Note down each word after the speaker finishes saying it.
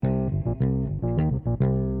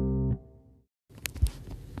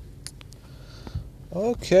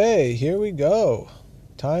Okay, here we go.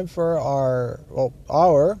 Time for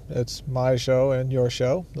it's my show and your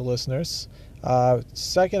show, the listeners.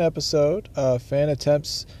 Second episode of Fan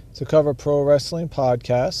Attempts to Cover Pro Wrestling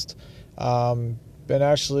podcast. Been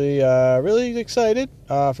actually really excited.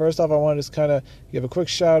 First off, I want to just kind of give a quick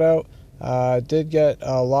shout out. Did get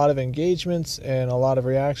a lot of engagements and a lot of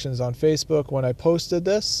reactions on Facebook when I posted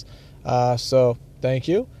this. So thank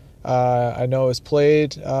you. I know it was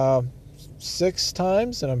played 6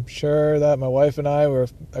 times, and I'm sure that my wife and I were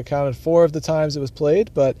accounted 4 of the times it was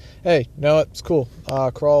played, but hey, no, it's cool.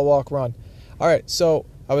 Crawl, walk, run. All right, so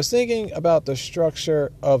I was thinking about the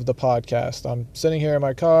structure of the podcast. I'm sitting here in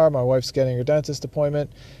my car, my wife's getting her dentist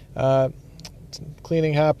appointment,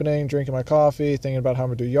 cleaning happening, drinking my coffee, thinking about how I'm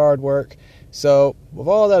going to do yard work. So with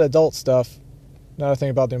all that adult stuff, now I think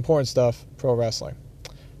about the important stuff, pro wrestling.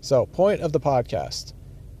 So point of the podcast,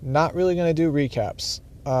 not really going to do recaps.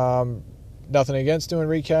 Nothing against doing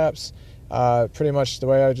recaps. Pretty much the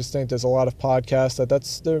way I just think there's a lot of podcasts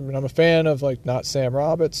I'm a fan of, like Not Sam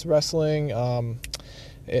Roberts Wrestling,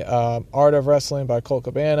 Art of Wrestling by Colt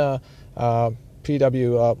Cabana,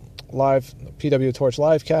 PW Torch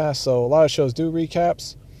Livecast. So a lot of shows do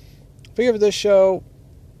recaps. Figure for this show,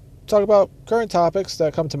 talk about current topics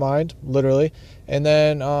that come to mind, literally, and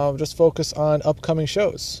then just focus on upcoming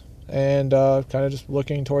shows and kind of just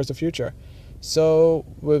looking towards the future. So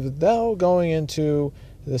without going into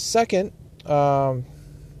the second, installment,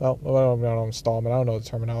 I don't know the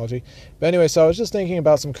terminology. But anyway, so I was just thinking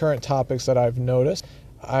about some current topics that I've noticed.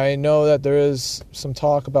 I know that there is some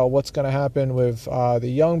talk about what's going to happen with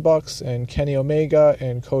the Young Bucks and Kenny Omega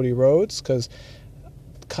and Cody Rhodes, because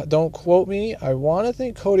don't quote me, I want to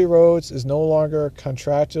think Cody Rhodes is no longer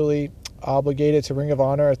contractually obligated to Ring of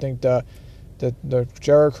Honor. I think the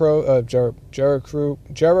Jericho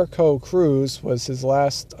Cruise was his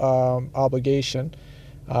last obligation,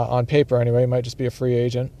 on paper anyway. He might just be a free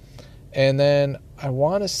agent. And then I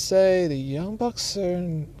want to say the Young Bucks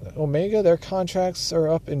and Omega, their contracts are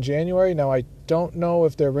up in January. Now, I don't know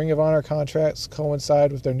if their Ring of Honor contracts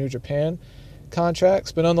coincide with their New Japan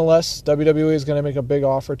contracts, but nonetheless, WWE is going to make a big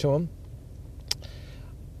offer to them.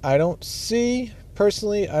 I don't see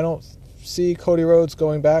Cody Rhodes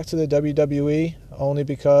going back to the WWE, only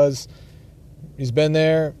because he's been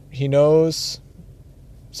there, he knows.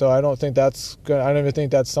 So I don't think that's good. I don't even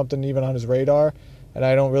think that's something even on his radar, and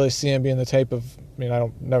I don't really see him being the type of.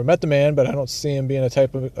 Never met the man, but I don't see him being a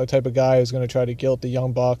type of guy who's going to try to guilt the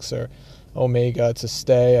Young Bucks or Omega to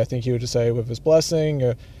stay. I think he would just say with his blessing,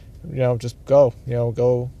 or just go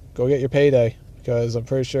get your payday, because I'm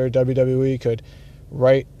pretty sure WWE could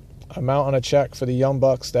write amount on a check for the Young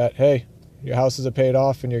Bucks that, hey, your houses are paid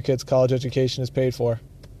off and your kid's college education is paid for,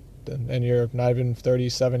 and you're not even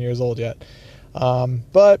 37 years old yet.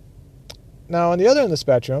 But now on the other end of the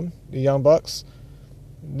spectrum, the Young Bucks,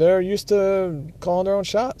 they're used to calling their own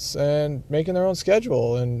shots and making their own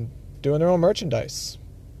schedule and doing their own merchandise.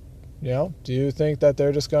 Do you think that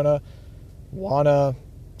they're just going to want to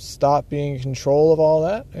stop being in control of all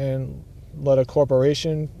that and let a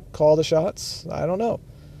corporation call the shots? I don't know.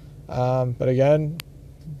 But again,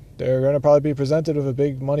 they're going to probably be presented with a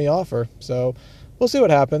big money offer. So we'll see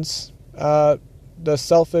what happens. The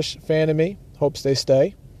selfish fan in me hopes they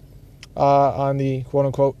stay on the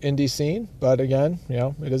quote-unquote indie scene. But again,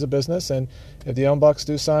 it is a business. And if the Young Bucks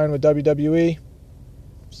do sign with WWE,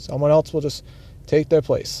 someone else will just take their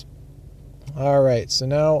place. All right, so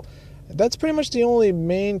now that's pretty much the only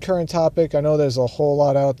main current topic. I know there's a whole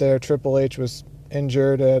lot out there. Triple H was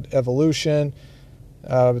injured at Evolution.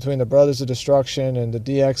 Between the Brothers of Destruction and the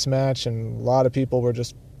DX match, and a lot of people were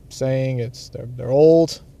just saying they're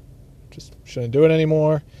old, just shouldn't do it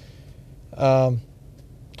anymore. I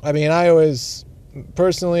always,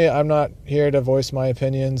 personally, I'm not here to voice my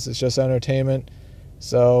opinions. It's just entertainment.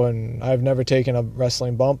 So, and I've never taken a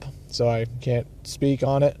wrestling bump, so I can't speak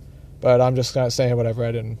on it. But I'm just kind of saying what I've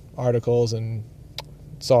read in articles and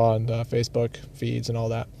saw on the Facebook feeds and all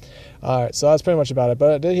that. All right, so that's pretty much about it.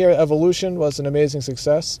 But I did hear Evolution was an amazing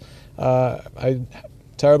success.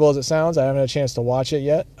 Terrible as it sounds, I haven't had a chance to watch it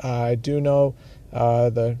yet. I do know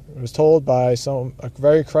it was told by a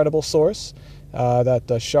very credible source that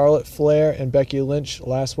the Charlotte Flair and Becky Lynch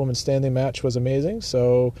Last Woman Standing match was amazing.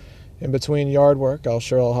 So in between yard work,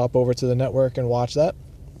 I'll hop over to the network and watch that.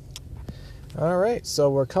 All right,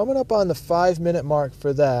 so we're coming up on the 5-minute mark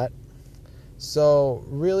for that. So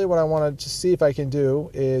really what I want to see if I can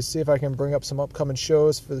do is see if I can bring up some upcoming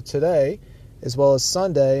shows for today as well as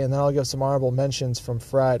Sunday, and then I'll give some honorable mentions from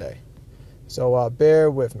Friday. So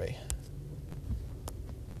bear with me.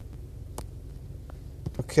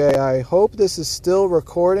 Okay, I hope this is still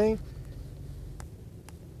recording.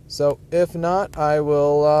 So if not, I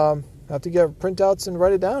will have to get printouts and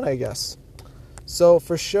write it down, I guess. So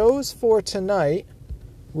for shows for tonight,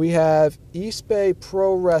 we have East Bay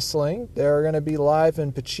Pro Wrestling. They're going to be live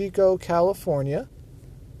in Pacheco, California.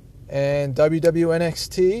 And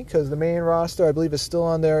WWNXT, because the main roster, I believe, is still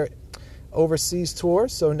on their overseas tour.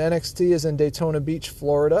 So NXT is in Daytona Beach,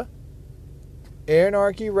 Florida.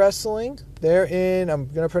 Anarchy Wrestling, they're in, I'm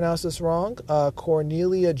going to pronounce this wrong,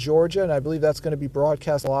 Cornelia, Georgia, and I believe that's going to be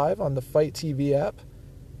broadcast live on the Fight TV app.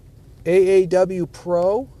 AAW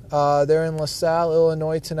Pro, they're in LaSalle,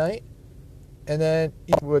 Illinois tonight. And then,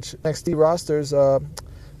 which NXT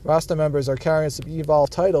roster members are carrying some Evolve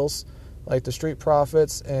titles, like the Street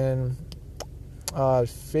Profits and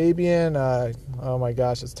Fabian. Oh my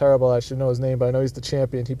gosh, it's terrible. I should know his name, but I know he's the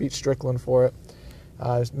champion. He beat Strickland for it.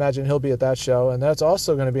 I imagine he'll be at that show. And that's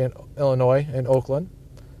also going to be in Illinois, in Oakland.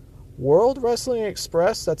 World Wrestling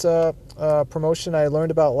Express, that's a promotion I learned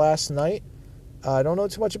about last night. I don't know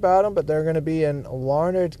too much about them, but they're going to be in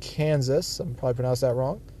Larned, Kansas. I'm probably pronounced that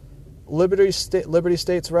wrong. Liberty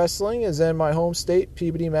States Wrestling is in my home state,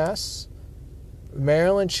 Peabody, Mass.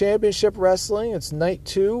 Maryland Championship Wrestling, it's night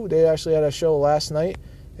 2. They actually had a show last night,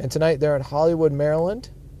 and tonight they're in Hollywood, Maryland.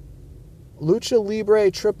 Lucha Libre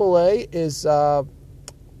AAA is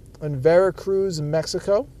in Veracruz,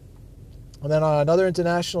 Mexico. And then on another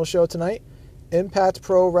international show tonight, Impact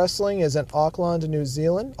Pro Wrestling is in Auckland, New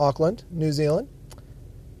Zealand.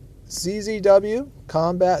 CZW,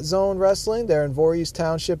 Combat Zone Wrestling, they're in Voorhees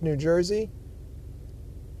Township, New Jersey.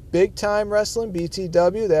 Big Time Wrestling,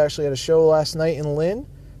 BTW, they actually had a show last night in Lynn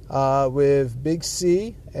with Big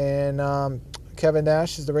C and Kevin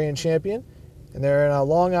Nash is the reigning champion. And they're in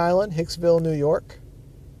Long Island, Hicksville, New York.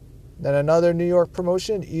 Then another New York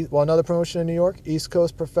promotion, another promotion in New York, East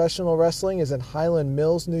Coast Professional Wrestling is in Highland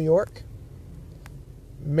Mills, New York.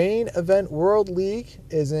 Main Event World League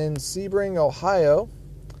is in Sebring, Ohio.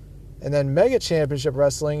 And then Mega Championship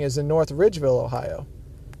Wrestling is in North Ridgeville, Ohio.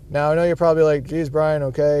 Now, I know you're probably like, geez, Brian,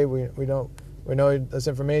 okay, we know this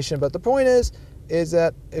information. But the point is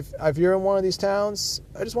that if you're in one of these towns,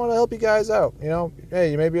 I just want to help you guys out. You know,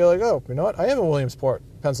 hey, you may be like, oh, you know what? I am in Williamsport,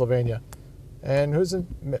 Pennsylvania. And who's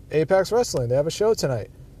in Apex Wrestling? They have a show tonight.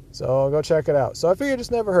 So I'll go check it out. So I figure it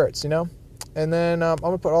just never hurts, you know? And then I'm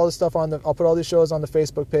going to put all this stuff I'll put all these shows on the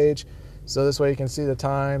Facebook page. So this way you can see the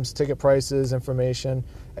times, ticket prices, information.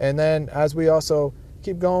 And then as we also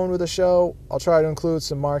keep going with the show, I'll try to include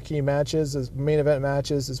some marquee matches, as main event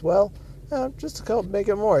matches as well, just to help make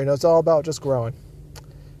it more. You know, it's all about just growing.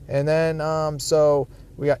 And then, so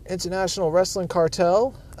we got International Wrestling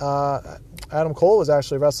Cartel. Adam Cole was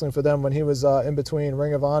actually wrestling for them when he was in between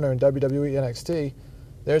Ring of Honor and WWE NXT.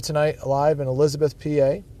 They're tonight live in Elizabeth,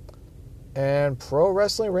 PA. And Pro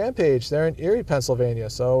Wrestling Rampage, they're in Erie, Pennsylvania.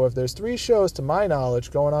 So if there's 3 shows, to my knowledge,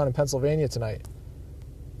 going on in Pennsylvania tonight.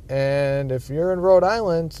 And if you're in Rhode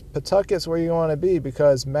Island, Pawtucket's where you want to be,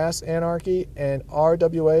 because Mass Anarchy and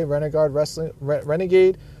RWA,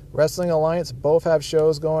 Renegade Wrestling Alliance, both have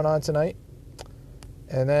shows going on tonight.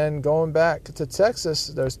 And then going back to Texas,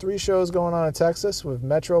 there's 3 shows going on in Texas with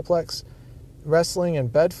Metroplex Wrestling in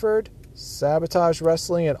Bedford, Sabotage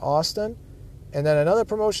Wrestling in Austin, and then another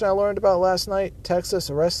promotion I learned about last night, Texas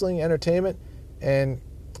Wrestling Entertainment in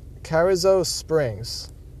Carrizo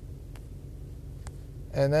Springs.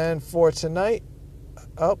 And then for tonight,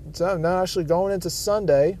 so now actually going into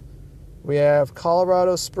Sunday, we have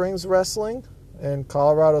Colorado Springs Wrestling in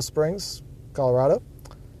Colorado Springs, Colorado.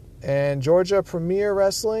 And Georgia Premier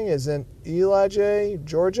Wrestling is in Ellijay,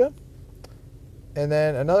 Georgia. And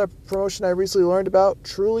then another promotion I recently learned about,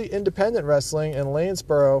 Truly Independent Wrestling in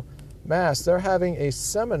Lanesboro, Mass. They're having a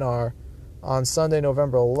seminar on Sunday,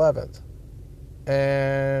 November 11th.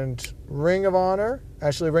 And Ring of Honor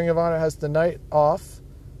has the night off.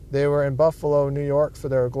 They were in Buffalo, New York for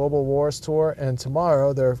their Global Wars tour, and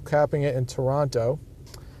tomorrow they're capping it in Toronto.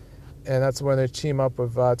 And that's when they team up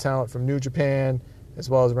with talent from New Japan as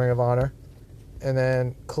well as Ring of Honor. And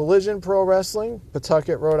then Collision Pro Wrestling,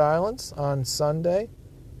 Pawtucket, Rhode Island on Sunday.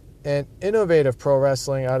 And Innovative Pro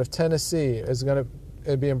Wrestling out of Tennessee is going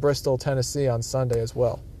to be in Bristol, Tennessee on Sunday as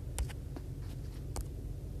well.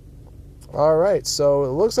 All right, so it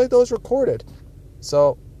looks like those recorded.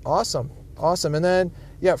 So awesome. And then,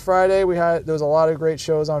 Friday there was a lot of great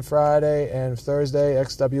shows on Friday and Thursday.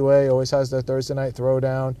 XWA always has their Thursday night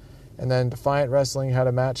throwdown. And then Defiant Wrestling had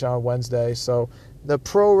a match on Wednesday. So the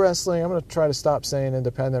pro wrestling, I'm going to try to stop saying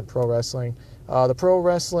independent pro wrestling. The pro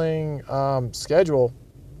wrestling schedule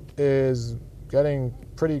is getting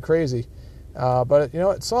pretty crazy. But,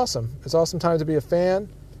 it's awesome. It's awesome time to be a fan.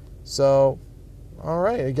 So All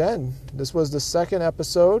right, again, this was the second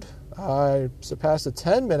episode. I surpassed the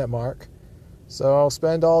 10-minute mark, so I'll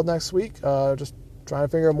spend all next week just trying to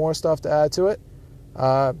figure out more stuff to add to it.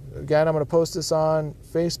 Again, I'm going to post this on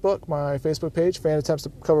Facebook, my Facebook page, Fan Attempts to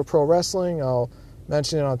Cover Pro Wrestling. I'll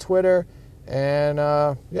mention it on Twitter. And,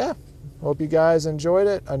 hope you guys enjoyed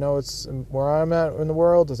it. I know it's where I'm at in the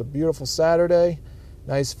world. It's a beautiful Saturday,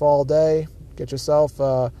 nice fall day. Get yourself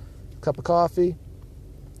a cup of coffee,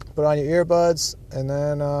 put on your earbuds, and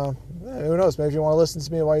then, who knows, maybe you want to listen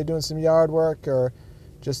to me while you're doing some yard work, or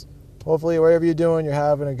just hopefully whatever you're doing, you're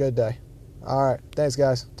having a good day. All right, thanks,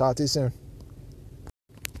 guys. Talk to you soon.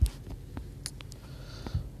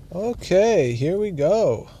 Okay, here we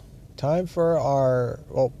go. Time for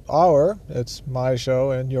it's my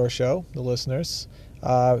show and your show, the listeners.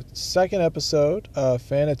 Second episode of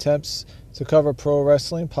Fan Attempts to Cover Pro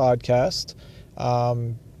Wrestling podcast.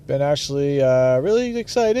 Been actually really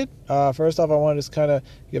excited. First off, I want to just kind of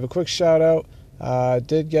give a quick shout out.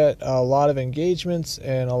 Did get a lot of engagements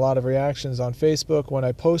and a lot of reactions on Facebook when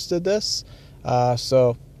I posted this.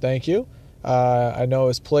 So thank you. I know it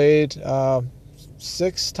was played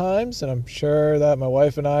 6 times, and I'm sure that my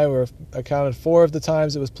wife and I were accounted 4 of the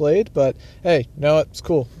times it was played, but hey, no, it's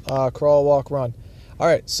cool. Crawl, walk, run. All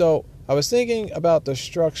right, so I was thinking about the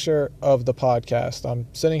structure of the podcast. I'm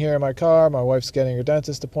sitting here in my car, my wife's getting her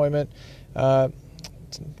dentist appointment,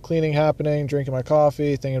 cleaning happening, drinking my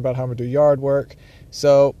coffee, thinking about how I'm going to do yard work.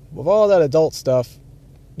 So with all that adult stuff,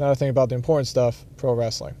 now I think about the important stuff, pro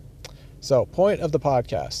wrestling. So point of the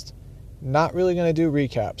podcast, not really going to do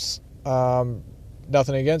recaps.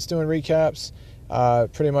 Nothing against doing recaps.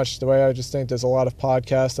 Pretty much the way I just think there's a lot of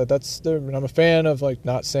podcasts I'm a fan of, like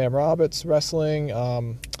Not Sam Roberts Wrestling,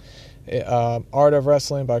 Art of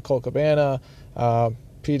Wrestling by Colt Cabana,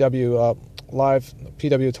 PW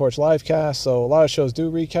Torch Livecast. So a lot of shows do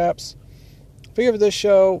recaps. Figure for this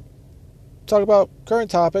show, talk about current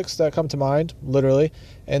topics that come to mind, literally,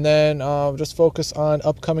 and then just focus on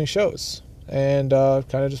upcoming shows and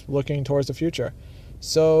kind of just looking towards the future.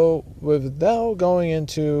 So without going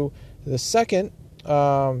into the second,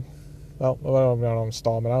 installment, I don't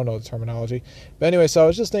know the terminology. But anyway, so I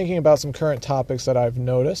was just thinking about some current topics that I've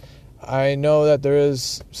noticed. I know that there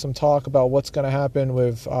is some talk about what's going to happen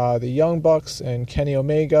with the Young Bucks and Kenny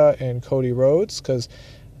Omega and Cody Rhodes, because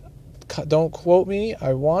don't quote me,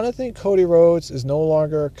 I want to think Cody Rhodes is no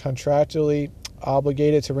longer contractually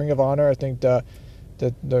obligated to Ring of Honor. I think the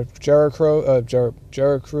Jericho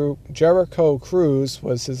Cruise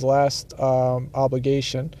was his last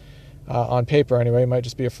obligation, on paper anyway. He might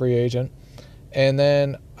just be a free agent. And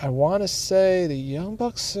then I want to say the Young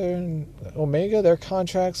Bucks and Omega, their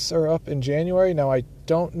contracts are up in January. Now, I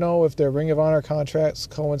don't know if their Ring of Honor contracts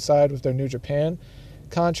coincide with their New Japan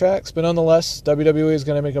contracts, but nonetheless, WWE is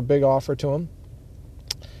going to make a big offer to them.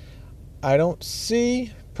 I don't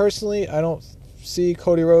see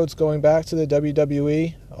Cody Rhodes going back to the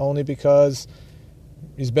WWE, only because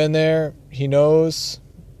he's been there, he knows.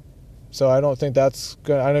 So I don't think that's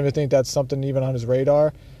good. I don't even think that's something even on his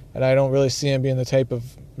radar, and I don't really see him being the type of.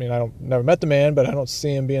 Never met the man, but I don't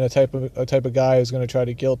see him being a type of guy who's going to try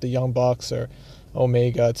to guilt the Young Bucks or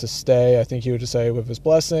Omega to stay. I think he would just say with his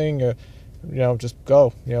blessing, or, just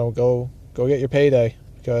go, go get your payday,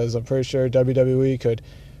 because I'm pretty sure WWE could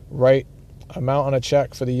write amount on a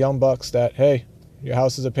check for the Young Bucks that, hey, your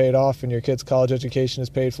houses are paid off and your kid's college education is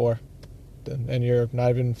paid for, and you're not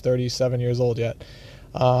even 37 years old yet.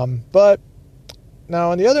 But now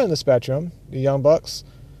on the other end of the spectrum, the Young Bucks,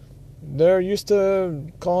 they're used to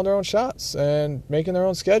calling their own shots and making their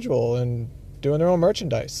own schedule and doing their own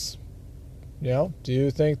merchandise. Do you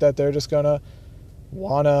think that they're just going to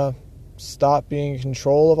want to stop being in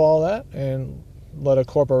control of all that and let a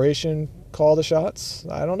corporation call the shots?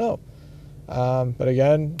 I don't know. But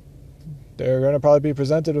again, they're going to probably be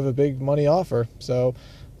presented with a big money offer. So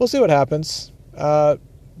we'll see what happens.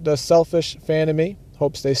 The selfish fan in me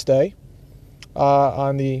hopes they stay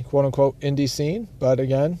on the quote-unquote indie scene. But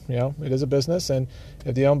again, it is a business. And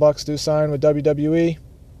if the Young Bucks do sign with WWE,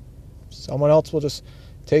 someone else will just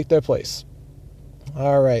take their place.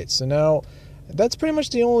 All right, so now that's pretty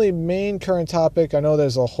much the only main current topic. I know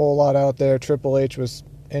there's a whole lot out there. Triple H was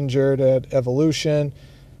injured at Evolution.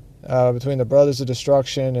 Between the Brothers of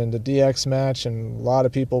Destruction and the DX match, and a lot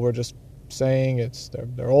of people were just saying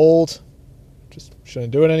they're old, just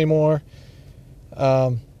shouldn't do it anymore.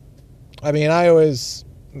 I always,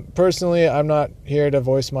 personally, I'm not here to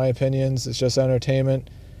voice my opinions. It's just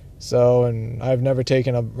entertainment. So, and I've never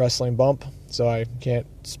taken a wrestling bump, so I can't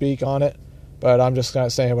speak on it. But I'm just kind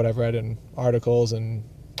of saying what I've read in articles and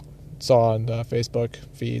saw on Facebook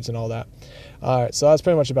feeds and all that. All right, so that's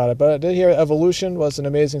pretty much about it. But I did hear Evolution was an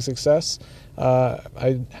amazing success.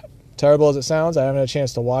 Terrible as it sounds, I haven't had a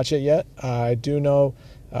chance to watch it yet. I do know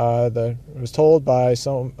it was told by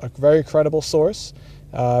a very credible source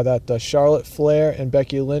that the Charlotte Flair and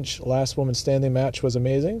Becky Lynch last woman standing match was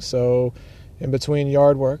amazing. So in between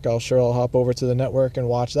yard work, I'll hop over to the network and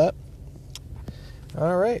watch that.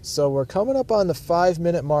 All right, so we're coming up on the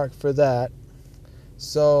 5-minute mark for that.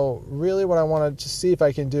 So really what I want to see if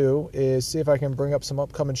I can do is see if I can bring up some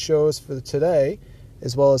upcoming shows for today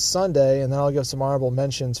as well as Sunday, and then I'll give some honorable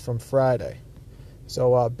mentions from Friday.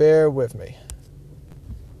 So bear with me.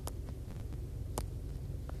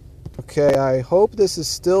 Okay, I hope this is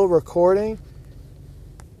still recording.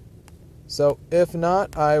 So if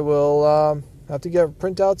not, I will have to get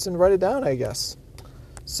printouts and write it down, I guess.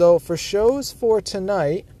 So for shows for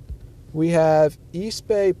tonight, we have East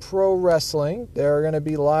Bay Pro Wrestling. They're going to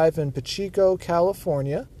be live in Pacheco,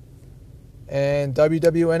 California. And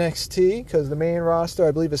WWNXT, because the main roster,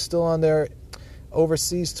 I believe, is still on their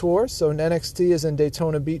overseas tour. So NXT is in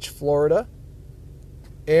Daytona Beach, Florida.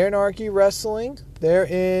 Anarchy Wrestling, they're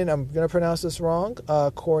in, I'm going to pronounce this wrong,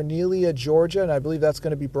 Cornelia, Georgia. And I believe that's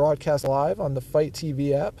going to be broadcast live on the Fight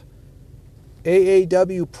TV app.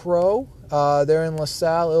 AAW Pro, they're in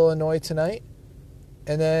LaSalle, Illinois tonight.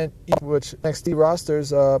 And then, which NXT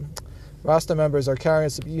roster members are carrying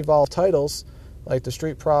some Evolve titles, like the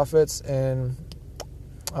Street Profits and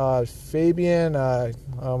Fabian.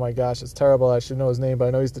 Oh my gosh, it's terrible. I should know his name, but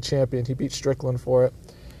I know he's the champion. He beat Strickland for it.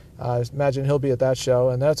 I imagine he'll be at that show.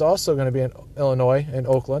 And that's also going to be in Illinois, in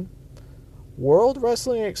Oakland. World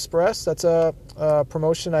Wrestling Express, that's a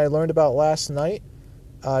promotion I learned about last night.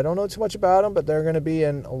 I don't know too much about them, but they're going to be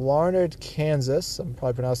in Larned, Kansas. I'm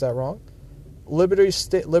probably pronounced that wrong. Liberty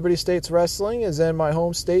States Wrestling is in my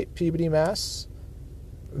home state, Peabody, Mass.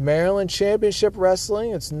 Maryland Championship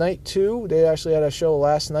Wrestling, it's night 2. They actually had a show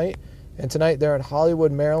last night, and tonight they're in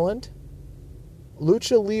Hollywood, Maryland.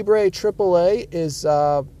 Lucha Libre AAA is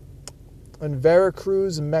in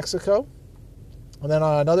Veracruz, Mexico. And then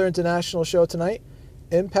on another international show tonight,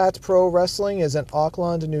 Impact Pro Wrestling is in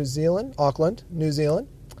Auckland, New Zealand.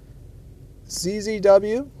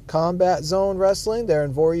 CZW, Combat Zone Wrestling, they're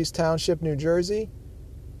in Voorhees Township, New Jersey.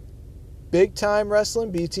 Big Time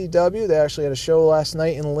Wrestling, BTW, they actually had a show last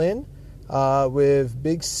night in Lynn with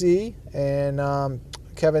Big C and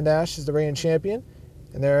Kevin Nash is the reigning champion.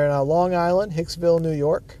 And they're in Long Island, Hicksville, New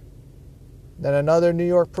York. Then another New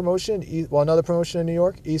York promotion, another promotion in New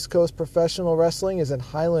York, East Coast Professional Wrestling is in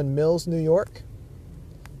Highland Mills, New York.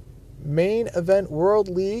 Main Event World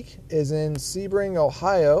League is in Sebring,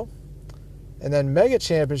 Ohio. And then Mega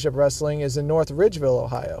Championship Wrestling is in North Ridgeville,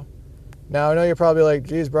 Ohio. Now, I know you're probably like,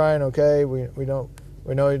 geez, Brian, okay, we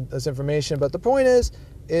know this information. But the point is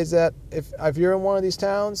that if you're in one of these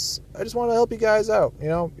towns, I just want to help you guys out. You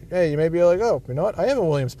know, hey, you may be like, oh, you know what? I am in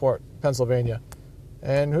Williamsport, Pennsylvania.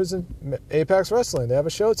 And who's in Apex Wrestling? They have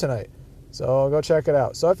a show tonight. So I'll go check it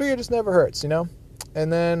out. So I figure it just never hurts, you know?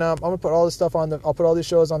 And then I'm going to put all this stuff I'll put all these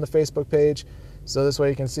shows on the Facebook page. So this way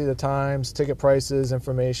you can see the times, ticket prices,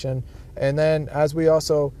 information. And then as we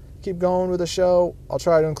also keep going with the show, I'll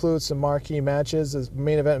try to include some marquee matches, as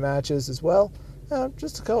main event matches as well,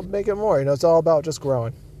 just to help make it more. You know, it's all about just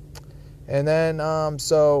growing. And then,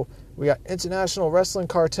 so we got International Wrestling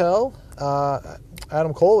Cartel.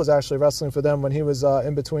 Adam Cole was actually wrestling for them when he was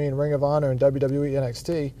in between Ring of Honor and WWE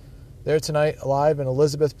NXT. They're tonight live in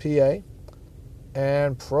Elizabeth, PA.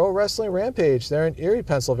 And Pro Wrestling Rampage, they're in Erie,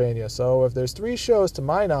 Pennsylvania. So if there's 3 shows, to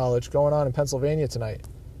my knowledge, going on in Pennsylvania tonight.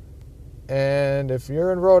 And if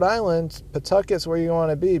you're in Rhode Island, Pawtucket's where you want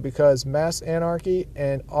to be, because Mass Anarchy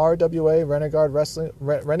and RWA,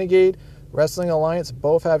 Renegade Wrestling Alliance,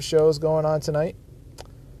 both have shows going on tonight.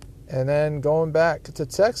 And then going back to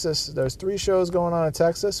Texas, there's 3 shows going on in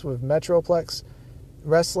Texas with Metroplex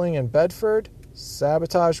Wrestling in Bedford,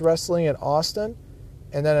 Sabotage Wrestling in Austin,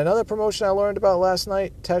 and then another promotion I learned about last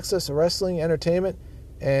night, Texas Wrestling Entertainment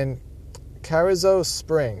in Carrizo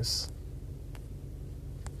Springs.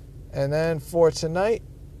 And then for tonight,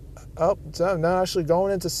 now actually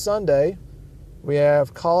going into Sunday, we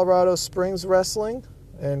have Colorado Springs Wrestling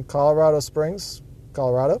in Colorado Springs,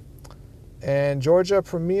 Colorado. And Georgia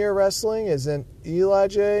Premier Wrestling is in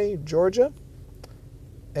Ellijay, Georgia.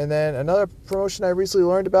 And then another promotion I recently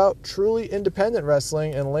learned about, Truly Independent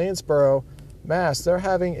Wrestling in Lanesboro, Mass. They're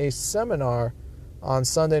having a seminar on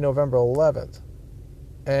Sunday, November 11th.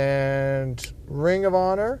 And Ring of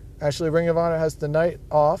Honor has the night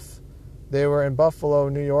off. They were in Buffalo,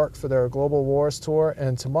 New York for their Global Wars tour,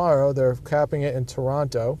 and tomorrow they're capping it in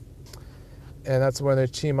Toronto. And that's when they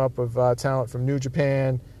team up with talent from New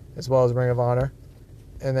Japan as well as Ring of Honor.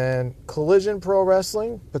 And then Collision Pro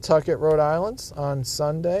Wrestling, Pawtucket, Rhode Island on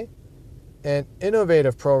Sunday. And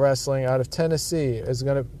Innovative Pro Wrestling out of Tennessee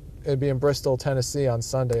it'll be in Bristol, Tennessee on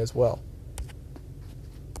Sunday as well.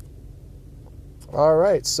 All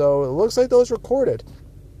right, so it looks like those recorded.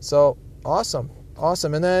 So awesome.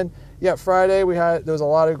 And then Friday there was a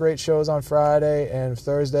lot of great shows on Friday, and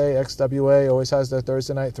Thursday XWA always has their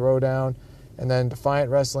Thursday night throwdown, and then Defiant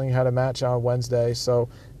Wrestling had a match on Wednesday. So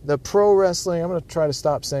the pro wrestling, I'm going to try to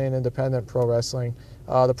stop saying independent pro wrestling.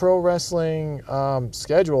 The pro wrestling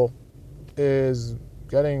schedule is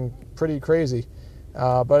getting pretty crazy,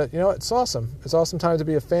 but it's awesome. It's awesome time to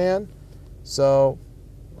be a fan. So,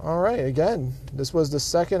 all right, again, this was the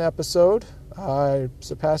second episode. I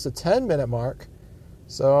surpassed the 10-minute mark,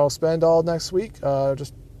 so I'll spend all next week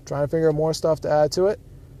just trying to figure out more stuff to add to it.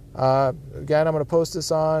 Again, I'm going to post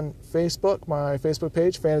this on Facebook, my Facebook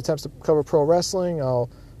page, Fan Attempts to Cover Pro Wrestling. I'll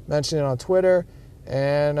mention it on Twitter,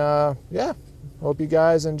 and hope you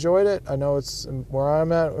guys enjoyed it. I know it's where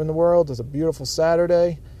I'm at in the world. It's a beautiful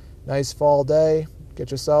Saturday, nice fall day. Get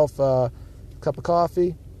yourself a cup of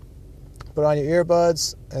coffee, put on your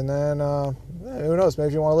earbuds, and then who knows,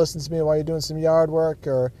 maybe you want to listen to me while you're doing some yard work,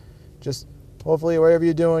 or just hopefully whatever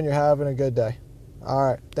you're doing, you're having a good day. All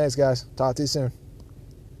right, thanks guys. Talk to you soon.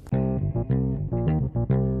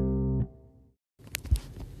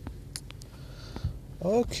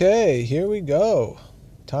 Okay, here we go.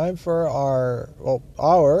 Time for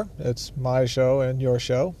it's my show and your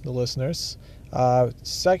show, the listeners.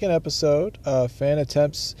 Second episode of Fan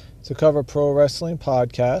Attempts to Cover Pro Wrestling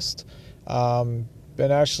podcast.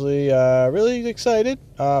 Been actually really excited.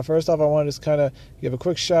 First off, I want to just kind of give a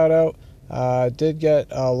quick shout out. Did get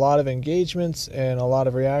a lot of engagements and a lot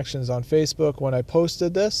of reactions on Facebook when I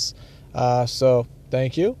posted this. So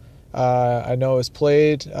thank you. I know it was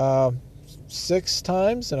played 6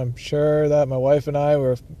 times, and I'm sure that my wife and I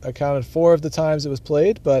were accounted 4 of the times it was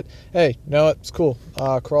played, but hey, no, it's cool.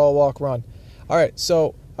 Crawl, walk, run. All right,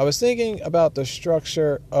 so I was thinking about the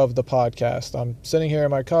structure of the podcast. I'm sitting here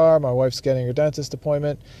in my car, my wife's getting her dentist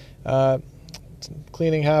appointment,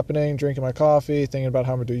 cleaning happening, drinking my coffee, thinking about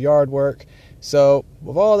how I'm going to do yard work. So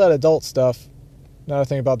with all that adult stuff, now I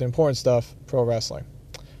think about the important stuff, pro wrestling.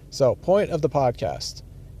 So point of the podcast,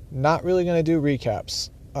 not really going to do recaps.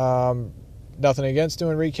 Nothing against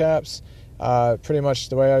doing recaps. Pretty much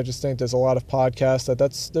the way I just think there's a lot of podcasts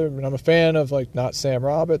I'm a fan of, like Not Sam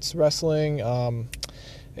Roberts Wrestling,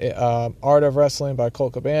 Art of Wrestling by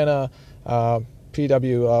Colt Cabana,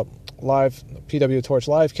 PW Torch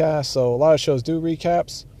Livecast. So a lot of shows do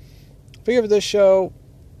recaps. Figure for this show,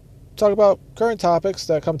 talk about current topics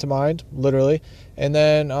that come to mind, literally, and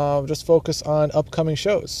then just focus on upcoming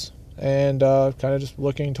shows and kind of just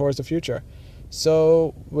looking towards the future.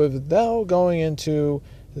 So without going into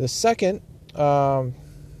the second, installment,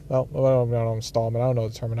 I don't know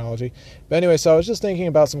the terminology. But anyway, so I was just thinking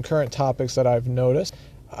about some current topics that I've noticed.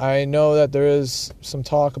 I know that there is some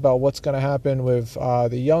talk about what's going to happen with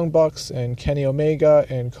the Young Bucks and Kenny Omega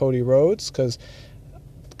and Cody Rhodes, because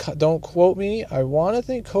don't quote me, I want to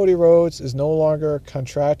think Cody Rhodes is no longer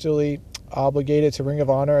contractually obligated to Ring of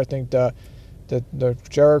Honor. I think the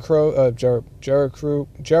Jericho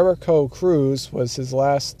Cruise was his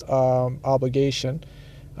last obligation,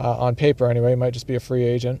 on paper anyway. He might just be a free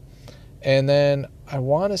agent. And then I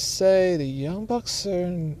want to say the Young Bucks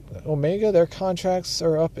and Omega, their contracts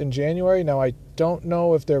are up in January. Now, I don't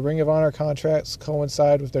know if their Ring of Honor contracts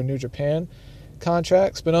coincide with their New Japan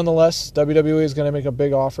contracts, but nonetheless, WWE is going to make a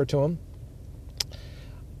big offer to them.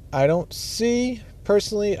 I don't see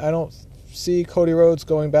Cody Rhodes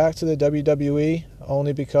going back to the WWE,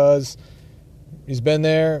 only because he's been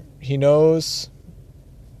there, he knows.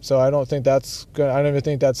 So I don't think that's good. I don't even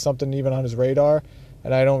think that's something even on his radar,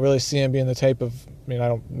 and I don't really see him being the type of.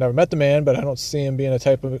 Never met the man, but I don't see him being a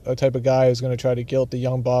type of guy who's going to try to guilt the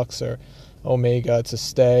Young Bucks or Omega to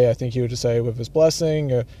stay. I think he would just say with his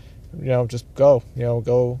blessing, or just go,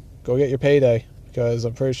 go get your payday, because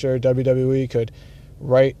I'm pretty sure WWE could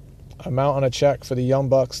write amount on a check for the Young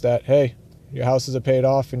Bucks that, hey, your houses are paid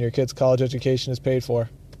off and your kid's college education is paid for,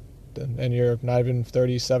 and you're not even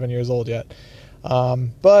 37 years old yet.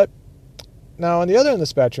 But now on the other end of the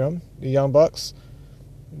spectrum, the Young Bucks,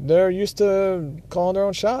 they're used to calling their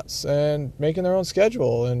own shots and making their own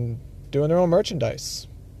schedule and doing their own merchandise.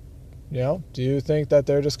 Do you think that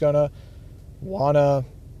they're just going to want to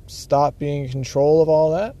stop being in control of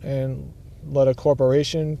all that and let a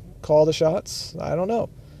corporation call the shots? I don't know.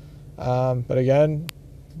 But again,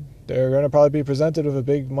 they're going to probably be presented with a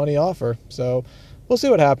big money offer. So we'll see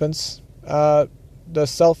what happens. The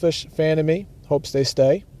selfish fan in me hopes they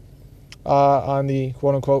stay. on the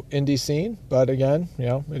quote-unquote indie scene. But again,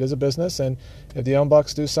 it is a business, and if the Young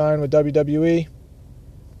Bucks do sign with WWE,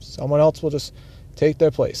 someone else will just take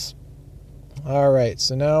their place. All right,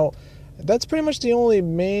 so now that's pretty much the only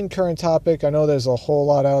main current topic. I know there's a whole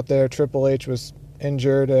lot out there. Triple H was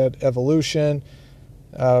injured at Evolution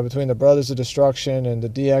between the Brothers of Destruction and the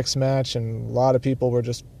DX match, and a lot of people were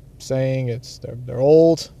just saying they're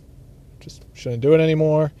old, just shouldn't do it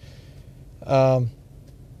anymore. I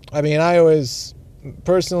always,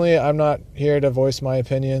 personally, I'm not here to voice my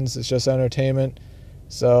opinions. It's just entertainment.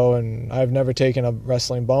 And I've never taken a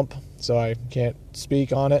wrestling bump, so I can't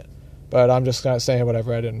speak on it. But I'm just kind of saying what I've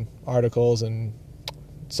read in articles and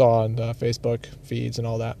saw on Facebook feeds and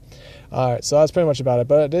all that. All right, so that's pretty much about it.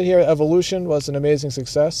 But I did hear Evolution was an amazing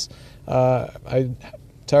success.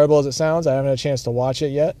 Terrible as it sounds, I haven't had a chance to watch it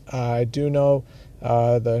yet. I do know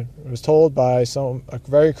it was told by a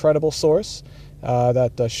very credible source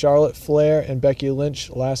that the Charlotte Flair and Becky Lynch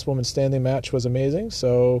Last Woman Standing match was amazing.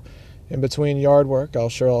 So in between yard work, I'll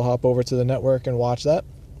hop over to the network and watch that.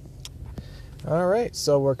 All right,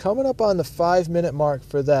 so we're coming up on the 5-minute mark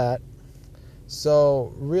for that.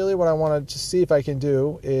 So really what I want to see if I can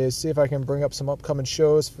do is see if I can bring up some upcoming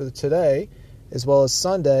shows for today as well as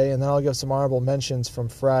Sunday, and then I'll give some honorable mentions from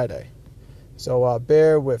Friday. So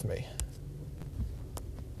bear with me.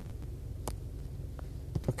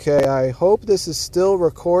 Okay, I hope this is still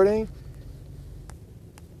recording.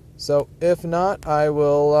 So if not, I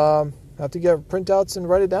will have to get printouts and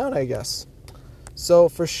write it down, I guess. So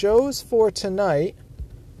for shows for tonight,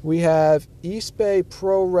 we have East Bay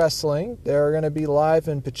Pro Wrestling. They're going to be live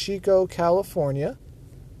in Pacheco, California.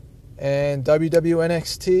 And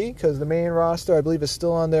WWNXT, because the main roster, I believe, is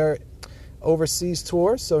still on their overseas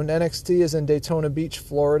tour. So NXT is in Daytona Beach,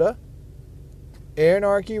 Florida.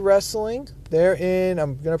 Anarchy Wrestling, they're in,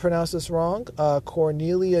 I'm going to pronounce this wrong,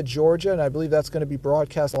 Cornelia, Georgia. And I believe that's going to be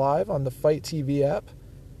broadcast live on the Fight TV app.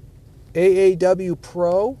 AAW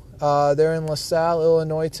Pro, they're in LaSalle,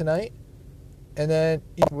 Illinois tonight. And then,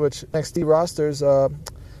 which NXT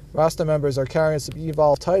roster members are carrying some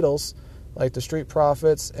Evolve titles, like the Street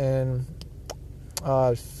Profits and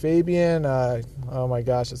Fabian. Oh my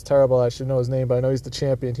gosh, it's terrible. I should know his name, but I know he's the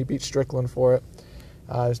champion. He beat Strickland for it.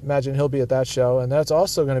 I imagine he'll be at that show. And that's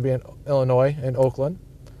also going to be in Illinois, in Oakland.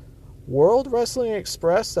 World Wrestling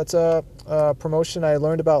Express, that's a promotion I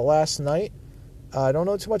learned about last night. I don't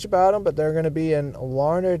know too much about them, but they're going to be in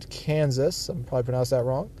Larned, Kansas. I'm probably pronounced that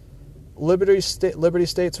wrong. Liberty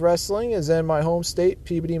States Wrestling is in my home state,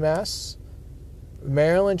 Peabody, Mass.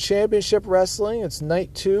 Maryland Championship Wrestling, it's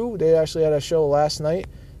night 2. They actually had a show last night,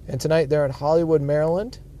 and tonight they're in Hollywood,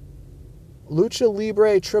 Maryland. Lucha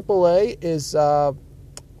Libre AAA is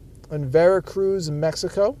in Veracruz,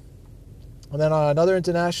 Mexico. And then on another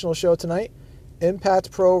international show tonight,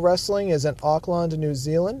 Impact Pro Wrestling is in Auckland, New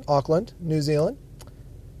Zealand.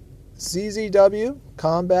 CZW,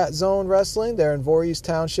 Combat Zone Wrestling, they're in Voorhees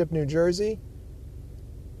Township, New Jersey.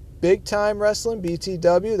 Big Time Wrestling,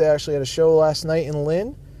 BTW, they actually had a show last night in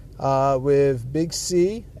Lynn with Big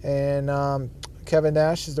C, and Kevin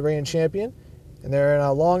Nash is the reigning champion. And they're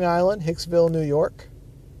in Long Island, Hicksville, New York.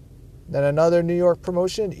 Then another New York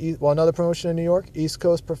promotion, another promotion in New York, East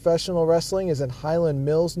Coast Professional Wrestling is in Highland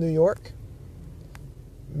Mills, New York.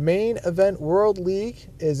 Main Event World League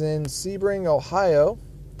is in Sebring, Ohio.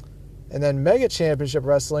 And then Mega Championship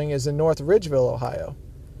Wrestling is in North Ridgeville, Ohio.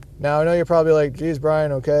 Now, I know you're probably like, geez,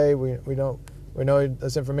 Brian, okay, we know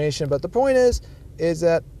this information. But the point is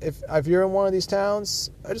that if you're in one of these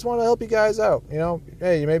towns, I just want to help you guys out.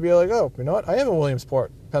 Hey, you may be like, oh, you know what? I am in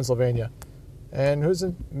Williamsport, Pennsylvania. And who's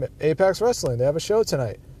in Apex Wrestling? They have a show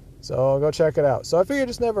tonight. So go check it out. So I figure it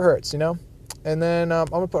just never hurts, And then I'm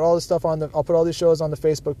going to put all this stuff I'll put all these shows on the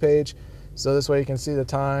Facebook page. So this way you can see the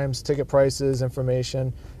times, ticket prices,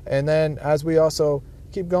 information. And then as we also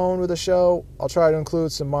keep going with the show, I'll try to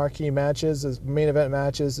include some marquee matches, as main event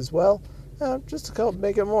matches as well, just to help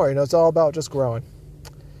make it more. It's all about just growing.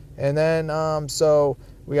 And then, so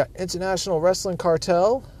we got International Wrestling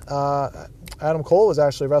Cartel. Adam Cole was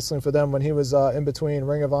actually wrestling for them when he was in between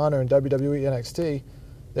Ring of Honor and WWE NXT.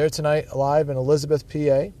 They're tonight live in Elizabeth,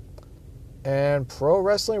 PA. And Pro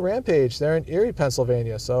Wrestling Rampage, they're in Erie,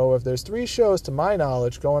 Pennsylvania. So if there's 3 shows, to my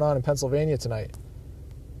knowledge, going on in Pennsylvania tonight.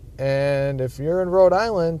 And if you're in Rhode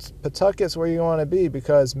Island, Pawtucket's where you want to be,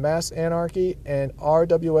 because Mass Anarchy and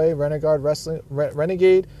RWA,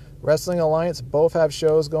 Renegade Wrestling Alliance, both have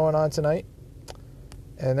shows going on tonight.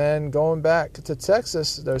 And then going back to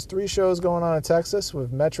Texas, there's 3 shows going on in Texas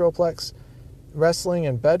with Metroplex Wrestling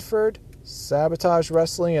in Bedford, Sabotage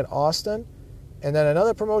Wrestling in Austin, and then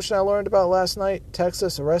another promotion I learned about last night,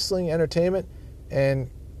 Texas Wrestling Entertainment, and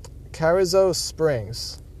Carrizo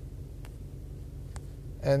Springs.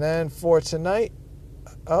 And then for tonight,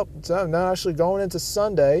 now actually going into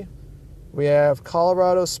Sunday, we have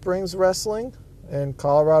Colorado Springs Wrestling in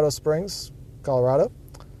Colorado Springs, Colorado.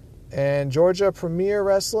 And Georgia Premier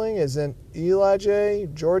Wrestling is in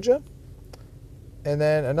Ellijay, Georgia. And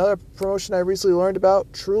then another promotion I recently learned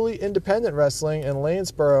about, Truly Independent Wrestling in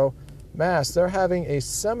Lanesboro, Mass. They're having a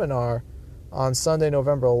seminar on Sunday,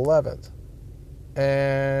 November 11th.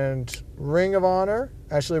 And Ring of Honor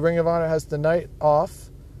has the night off.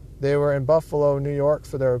 They were in Buffalo, New York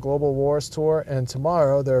for their Global Wars tour, and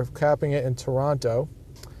tomorrow they're capping it in Toronto.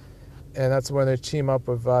 And that's when they team up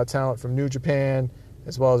with talent from New Japan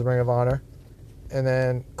as well as Ring of Honor. And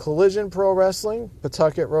then Collision Pro Wrestling,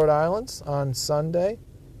 Pawtucket, Rhode Island on Sunday.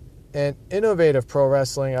 And Innovative Pro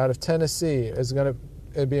Wrestling out of Tennessee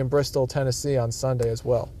it'll be in Bristol, Tennessee on Sunday as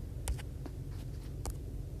well.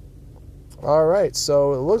 All right,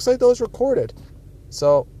 so it looks like those recorded.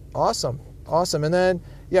 So awesome. And then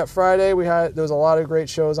Friday there was a lot of great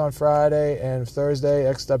shows on Friday and Thursday.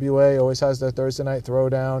 XWA always has their Thursday night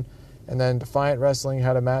throwdown, and then Defiant Wrestling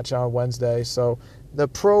had a match on Wednesday. So the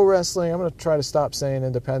pro wrestling, I'm going to try to stop saying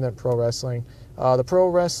independent pro wrestling. The pro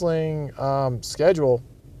wrestling schedule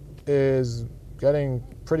is getting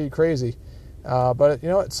pretty crazy, but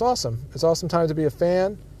it's awesome. It's awesome time to be a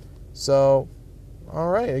fan. So, all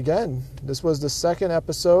right, again, this was the second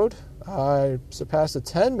episode. I surpassed the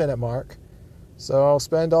 10-minute mark. So I'll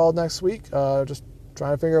spend all next week just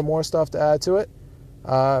trying to figure out more stuff to add to it.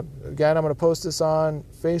 Again, I'm going to post this on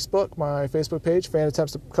Facebook, my Facebook page, Fan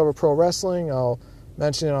Attempts to Cover Pro Wrestling. I'll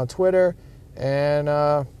mention it on Twitter. And,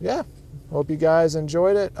 hope you guys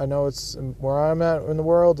enjoyed it. I know it's where I'm at in the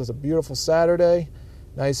world. It's a beautiful Saturday,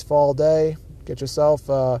 nice fall day. Get yourself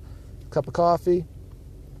a cup of coffee,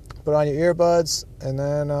 put on your earbuds, and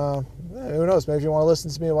then, who knows, maybe you want to listen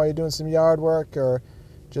to me while you're doing some yard work, or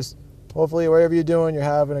just hopefully whatever you're doing, you're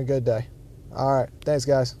having a good day. All right. Thanks,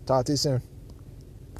 guys. Talk to you soon.